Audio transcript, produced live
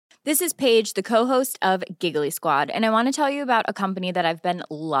This is Paige, the co-host of Giggly Squad, and I want to tell you about a company that I've been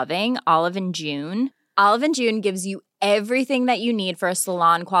loving, Olive & June. Olive & June gives you everything that you need for a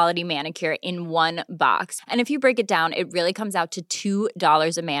salon-quality manicure in one box. And if you break it down, it really comes out to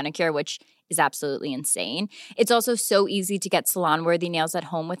 $2 a manicure, which is absolutely insane. It's also so easy to get salon-worthy nails at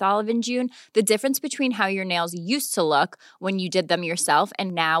home with Olive & June. The difference between how your nails used to look when you did them yourself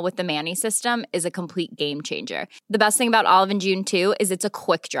and now with the Mani system is a complete game changer. The best thing about Olive & June, too, is it's a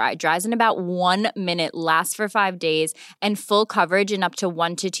quick dry. Dries in about 1 minute, lasts for 5 days, and full coverage in up to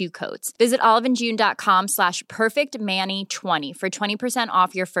 1 to 2 coats. Visit oliveandjune.com/perfectmani20 for 20%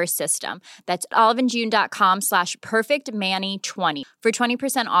 off your first system. That's oliveandjune.com/perfectmani20 for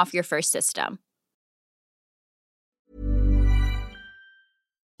 20% off your first system.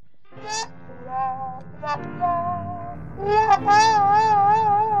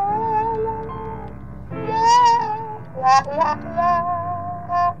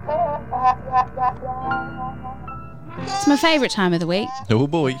 It's my favourite time of the week. Oh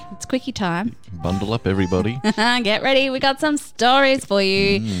boy. It's quickie time. Bundle up, everybody. Get ready. We got some stories for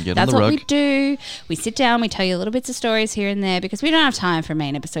you. That's what we do. We sit down, we tell you little bits of stories here and there because we don't have time for a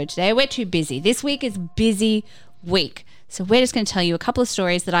main episode today. We're too busy. This week is busy week. So we're just going to tell you a couple of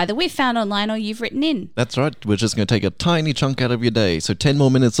stories that either we've found online or you've written in. That's right. We're just going to take a tiny chunk out of your day. So 10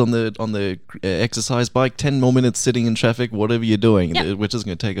 more minutes on the exercise bike, 10 more minutes sitting in traffic, whatever you're doing. Yep. We're just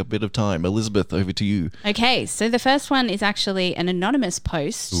going to take a bit of time. Elizabeth, over to you. Okay, so the first one is actually an anonymous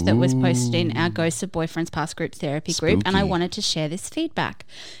post that was posted in our Ghosts of Boyfriends Past group therapy group, and I wanted to share this feedback.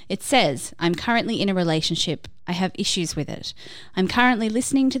 It says, I'm currently in a relationship. I have issues with it. I'm currently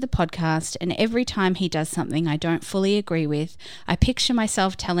listening to the podcast, and every time he does something I don't fully agree with, I picture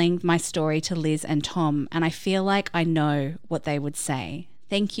myself telling my story to Liz and Tom, and I feel like I know what they would say.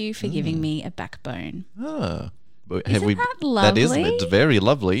 Thank you for giving me a backbone. Isn't that lovely? That is. It's very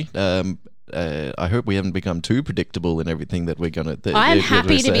lovely. I hope we haven't become too predictable in everything that we're going to I'm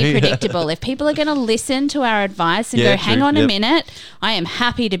happy to be predictable. If people are going to listen to our advice and go, hang on a minute, I am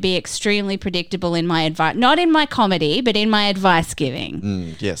happy to be extremely predictable in my advice. Not in my comedy, but in my advice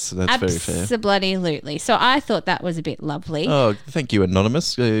giving. Yes, that's very fair. Absolutely. So I thought that was a bit lovely. Oh, thank you,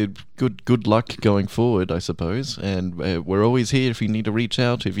 Anonymous. Good luck going forward, I suppose. And we're always here if you need to reach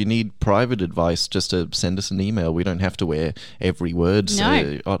out. If you need private advice, just to send us an email. We don't have to wear every word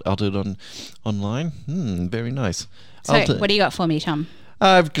uttered online. Very nice. So what do you got for me, Tom?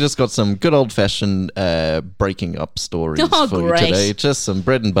 I've just got some good old-fashioned breaking up stories for you today. Just some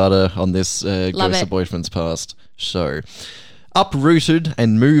bread and butter on this Ghosts of Boyfriends Past show. Uprooted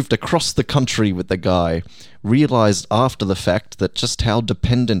and moved across the country with the guy. Realised after the fact that just how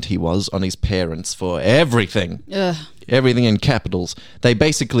dependent he was on his parents for everything. Ugh. Everything in capitals. They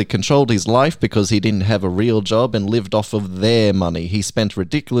basically controlled his life because he didn't have a real job and lived off of their money. He spent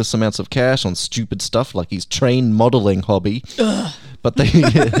ridiculous amounts of cash on stupid stuff like his train modelling hobby. Ugh. But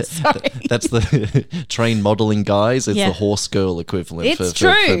that's the train modelling guys. It's the horse girl equivalent. It's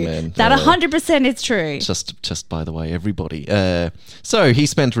true. For men. That 100% is true. Just by the way, everybody. So he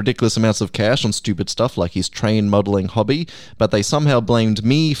spent ridiculous amounts of cash on stupid stuff like his train modelling hobby, but they somehow blamed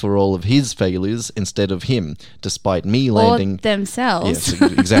me for all of his failures instead of him, despite me landing... Or themselves. Yes,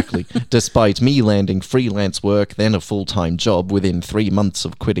 exactly. Despite me landing freelance work, then a full-time job within 3 months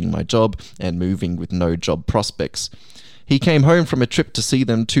of quitting my job and moving with no job prospects. He came home from a trip to see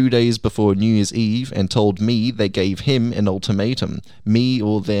them 2 days before New Year's Eve and told me they gave him an ultimatum, me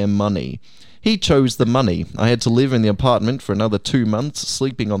or their money. He chose the money. I had to live in the apartment for another 2 months,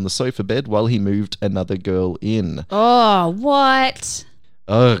 sleeping on the sofa bed while he moved another girl in. Oh, what?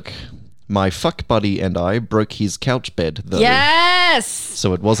 Ugh. My fuck buddy and I broke his couch bed, though. Yes!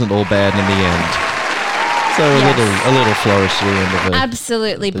 So it wasn't all bad in the end. So a little flourish at the end of it.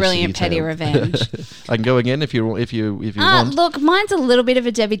 Absolutely brilliant petty revenge. I can go again if you want. Look, mine's a little bit of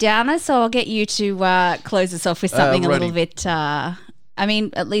a Debbie Downer, so I'll get you to close us off with something a little bit, at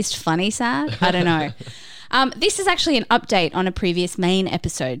least funny sad. I don't know. This is actually an update on a previous main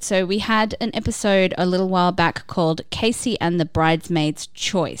episode. So we had an episode a little while back called Casey and the Bridesmaid's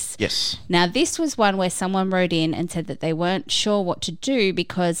Choice. Yes. Now, this was one where someone wrote in and said that they weren't sure what to do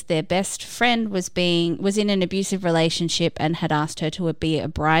because their best friend was in an abusive relationship and had asked her to be a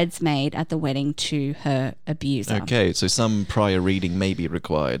bridesmaid at the wedding to her abuser. Okay, so some prior reading may be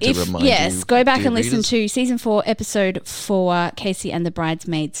required to remind you. Yes, go back and listen to Season 4, Episode 4, Casey and the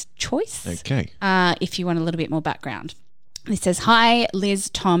Bridesmaid's Choice. Okay. If you want a little bit more background. It says, hi,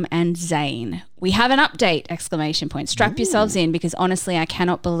 Liz, Tom and Zane. We have an update, ! Strap yourselves in, because honestly, I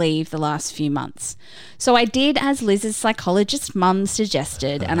cannot believe the last few months. So I did as Liz's psychologist mum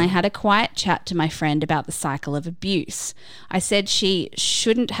suggested, and I had a quiet chat to my friend about the cycle of abuse. I said she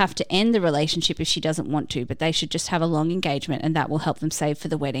shouldn't have to end the relationship if she doesn't want to, but they should just have a long engagement, and that will help them save for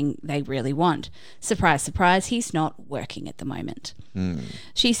the wedding they really want. Surprise, surprise, he's not working at the moment.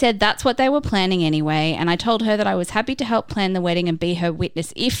 She said that's what they were planning anyway, and I told her that I was happy to help plan the wedding and be her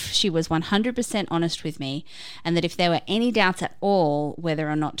witness if she was 100% honest with me, and that if there were any doubts at all whether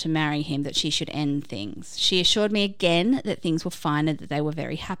or not to marry him, that she should end things. She assured me again that things were fine and that they were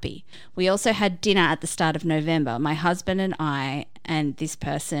very happy. We also had dinner at the start of November, my husband and I and this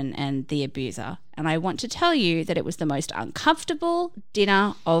person and the abuser, and I want to tell you that it was the most uncomfortable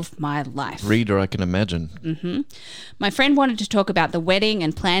dinner of my life. Reader, I can imagine. My friend wanted to talk about the wedding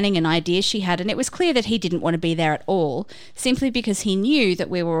and planning and ideas she had, and it was clear that he didn't want to be there at all, simply because he knew that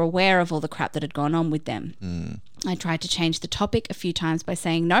we were aware of all the crap that had gone on with them. I tried to change the topic a few times by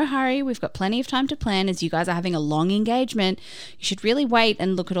saying, no hurry, we've got plenty of time to plan as you guys are having a long engagement. You should really wait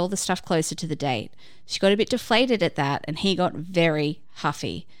and look at all the stuff closer to the date. She got a bit deflated at that, and he got very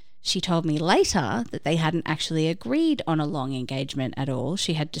huffy. She told me later that they hadn't actually agreed on a long engagement at all.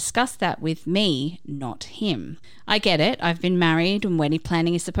 She had discussed that with me, not him. I get it. I've been married, and wedding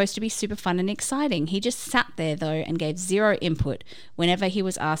planning is supposed to be super fun and exciting. He just sat there, though, and gave zero input whenever he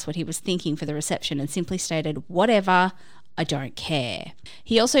was asked what he was thinking for the reception, and simply stated, whatever, I don't care.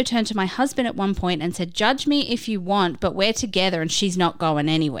 He also turned to my husband at one point and said, judge me if you want, but we're together and she's not going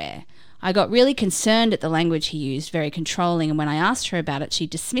anywhere. I got really concerned at the language he used, very controlling, and when I asked her about it, she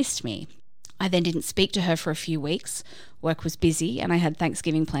dismissed me. I then didn't speak to her for a few weeks. Work was busy, and I had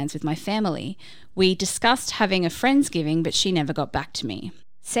Thanksgiving plans with my family. We discussed having a Friendsgiving, but she never got back to me.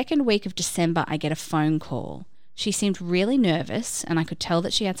 Second week of December, I get a phone call. She seemed really nervous, and I could tell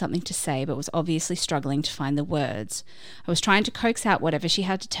that she had something to say, but was obviously struggling to find the words. I was trying to coax out whatever she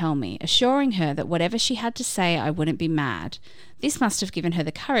had to tell me, assuring her that whatever she had to say, I wouldn't be mad. This must have given her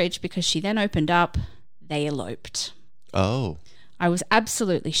the courage, because she then opened up. They eloped. Oh. I was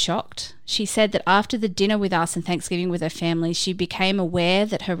absolutely shocked. She said that after the dinner with us and Thanksgiving with her family, she became aware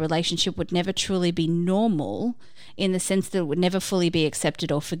that her relationship would never truly be normal, in the sense that it would never fully be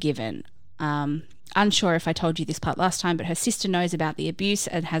accepted or forgiven. Unsure if I told you this part last time, but her sister knows about the abuse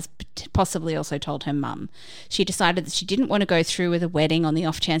and has possibly also told her mum. She decided that she didn't want to go through with a wedding on the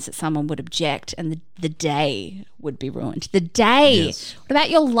off chance that someone would object and the day would be ruined. The day! Yes. What about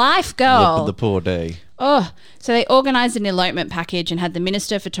your life, girl? The poor day. Oh, so they organised an elopement package and had the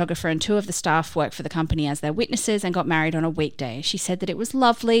minister, photographer and two of the staff work for the company as their witnesses, and got married on a weekday. She said that it was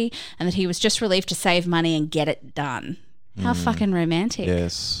lovely and that he was just relieved to save money and get it done. How fucking romantic.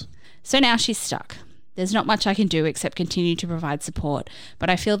 Yes. So now she's stuck. There's not much I can do except continue to provide support,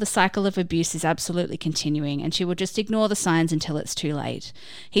 but I feel the cycle of abuse is absolutely continuing, and she will just ignore the signs until it's too late.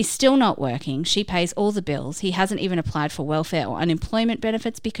 He's still not working. She pays all the bills. He hasn't even applied for welfare or unemployment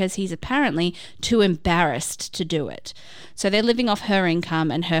benefits because he's apparently too embarrassed to do it. So they're living off her income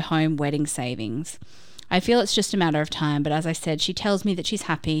and her home wedding savings. I feel it's just a matter of time, but as I said, she tells me that she's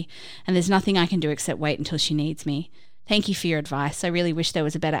happy and there's nothing I can do except wait until she needs me. Thank you for your advice. I really wish there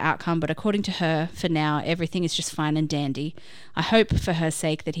was a better outcome, but according to her, for now, everything is just fine and dandy. I hope for her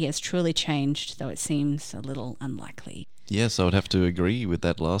sake that he has truly changed, though it seems a little unlikely. Yes, I would have to agree with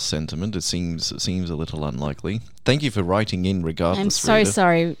that last sentiment. It seems a little unlikely. Thank you for writing in regardless. I'm so reader.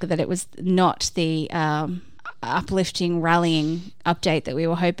 sorry that it was not the uplifting, rallying update that we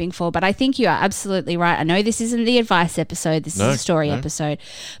were hoping for, but I think you are absolutely right. I know this isn't the advice episode, this is a story episode,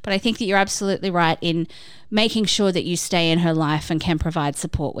 but I think that you're absolutely right in making sure that you stay in her life and can provide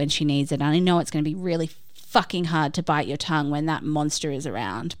support when she needs it. And I know it's going to be really fucking hard to bite your tongue when that monster is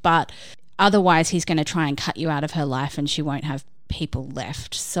around, but otherwise he's going to try and cut you out of her life and she won't have people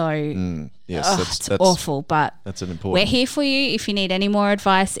left. So yes, that's awful, but that's an important. We're here for you. If you need any more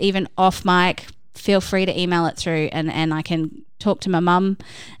advice, even off mic, feel free to email it through, and I can talk to my mum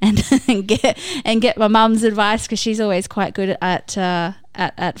and get my mum's advice, because she's always quite good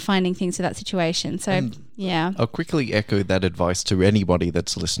at finding things for that situation. So yeah, I'll quickly echo that advice to anybody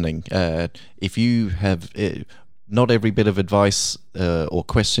that's listening. If you have not every bit of advice or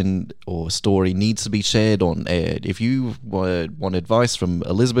question or story needs to be shared on air. If you want advice from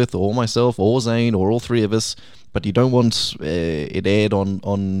Elizabeth or myself or Zane or all three of us, but you don't want it aired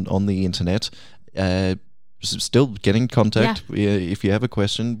on the internet, still get in contact. If you have a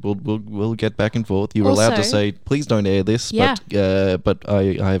question, we'll get back and forth. You're allowed to say, please don't air this, but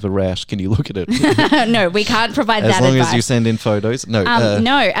I have a rash. Can you look at it? No, we can't provide that as long advice. as you send in photos. No,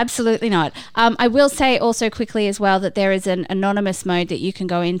 no, absolutely not. I will say also quickly as well that there is an anonymous mode that you can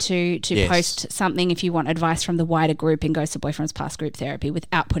go into to post something if you want advice from the wider group in Ghosts of Boyfriends Past group therapy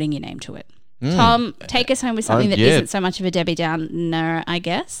without putting your name to it. Tom, take us home with something that isn't so much of a Debbie Downer, I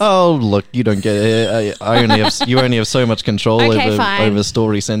guess. Oh, look, you don't get it. You only have so much control over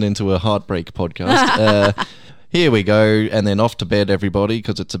story sent into a heartbreak podcast. Here we go, and then off to bed, everybody,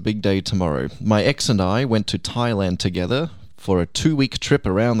 because it's a big day tomorrow. My ex and I went to Thailand together for a 2-week trip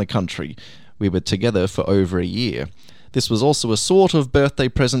around the country. We were together for over a year. This was also a sort of birthday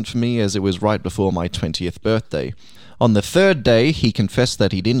present for me, as it was right before my 20th birthday. On the 3rd day, he confessed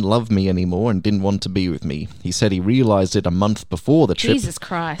that he didn't love me anymore and didn't want to be with me. He said he realised it a month before the trip, Jesus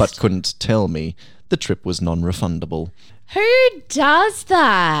Christ. but couldn't tell me. The trip was non-refundable. Who does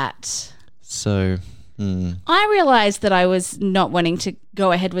that? So, I realised that I was not wanting to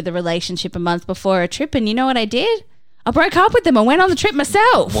go ahead with a relationship a month before a trip, and you know what I did? I broke up with them and went on the trip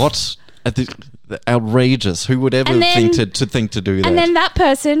myself. What? Outrageous. Who would ever think to do that? And then that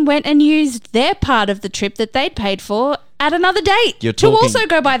person went and used their part of the trip that they'd paid for at another date to also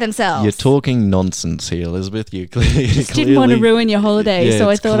go by themselves. You're talking nonsense here, Elizabeth. You just didn't want to ruin your holiday, so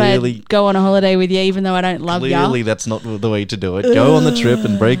I thought I'd go on a holiday with you even though I don't love you. Clearly that's not the way to do it. Go on the trip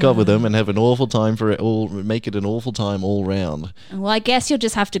and break up with them and have an awful time for it all. Make it an awful time all round. Well, I guess you'll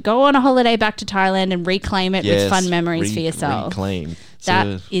just have to go on a holiday back to Thailand and reclaim it with fun memories for yourself. Reclaim.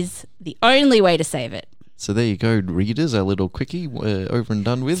 That is the only way to save it. So there you go, readers, our little quickie over and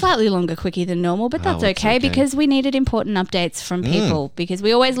done with. Slightly longer quickie than normal, but that's okay because we needed important updates from people because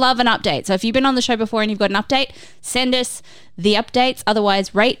we always love an update. So if you've been on the show before and you've got an update, send us the updates.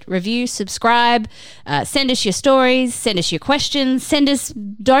 Otherwise, rate, review, subscribe, send us your stories, send us your questions,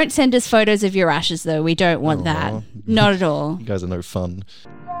 don't send us photos of your ashes though. We don't want that. Not at all. You guys are no fun.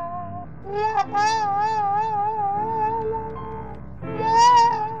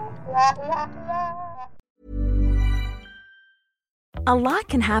 A lot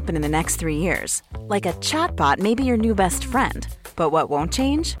can happen in the next 3 years. Like a chatbot may be your new best friend. But what won't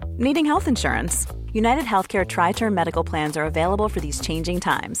change? Needing health insurance. United Healthcare Tri-Term Medical Plans are available for these changing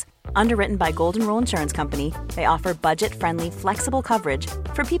times. Underwritten by Golden Rule Insurance Company, they offer budget-friendly, flexible coverage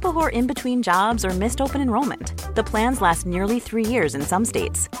for people who are in between jobs or missed open enrollment. The plans last nearly 3 years in some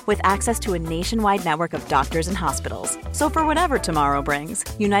states, with access to a nationwide network of doctors and hospitals. So for whatever tomorrow brings,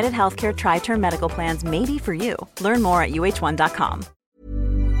 United Healthcare Tri-Term Medical Plans may be for you. Learn more at uh1.com.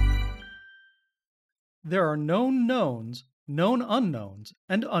 There are known knowns, known unknowns,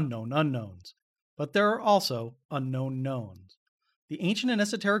 and unknown unknowns. But there are also unknown knowns. The ancient and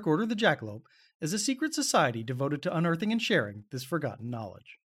esoteric Order of the Jackalope is a secret society devoted to unearthing and sharing this forgotten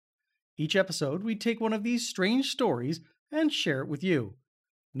knowledge. Each episode, we take one of these strange stories and share it with you.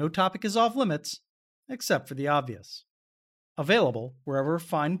 No topic is off limits, except for the obvious. Available wherever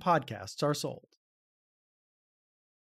fine podcasts are sold.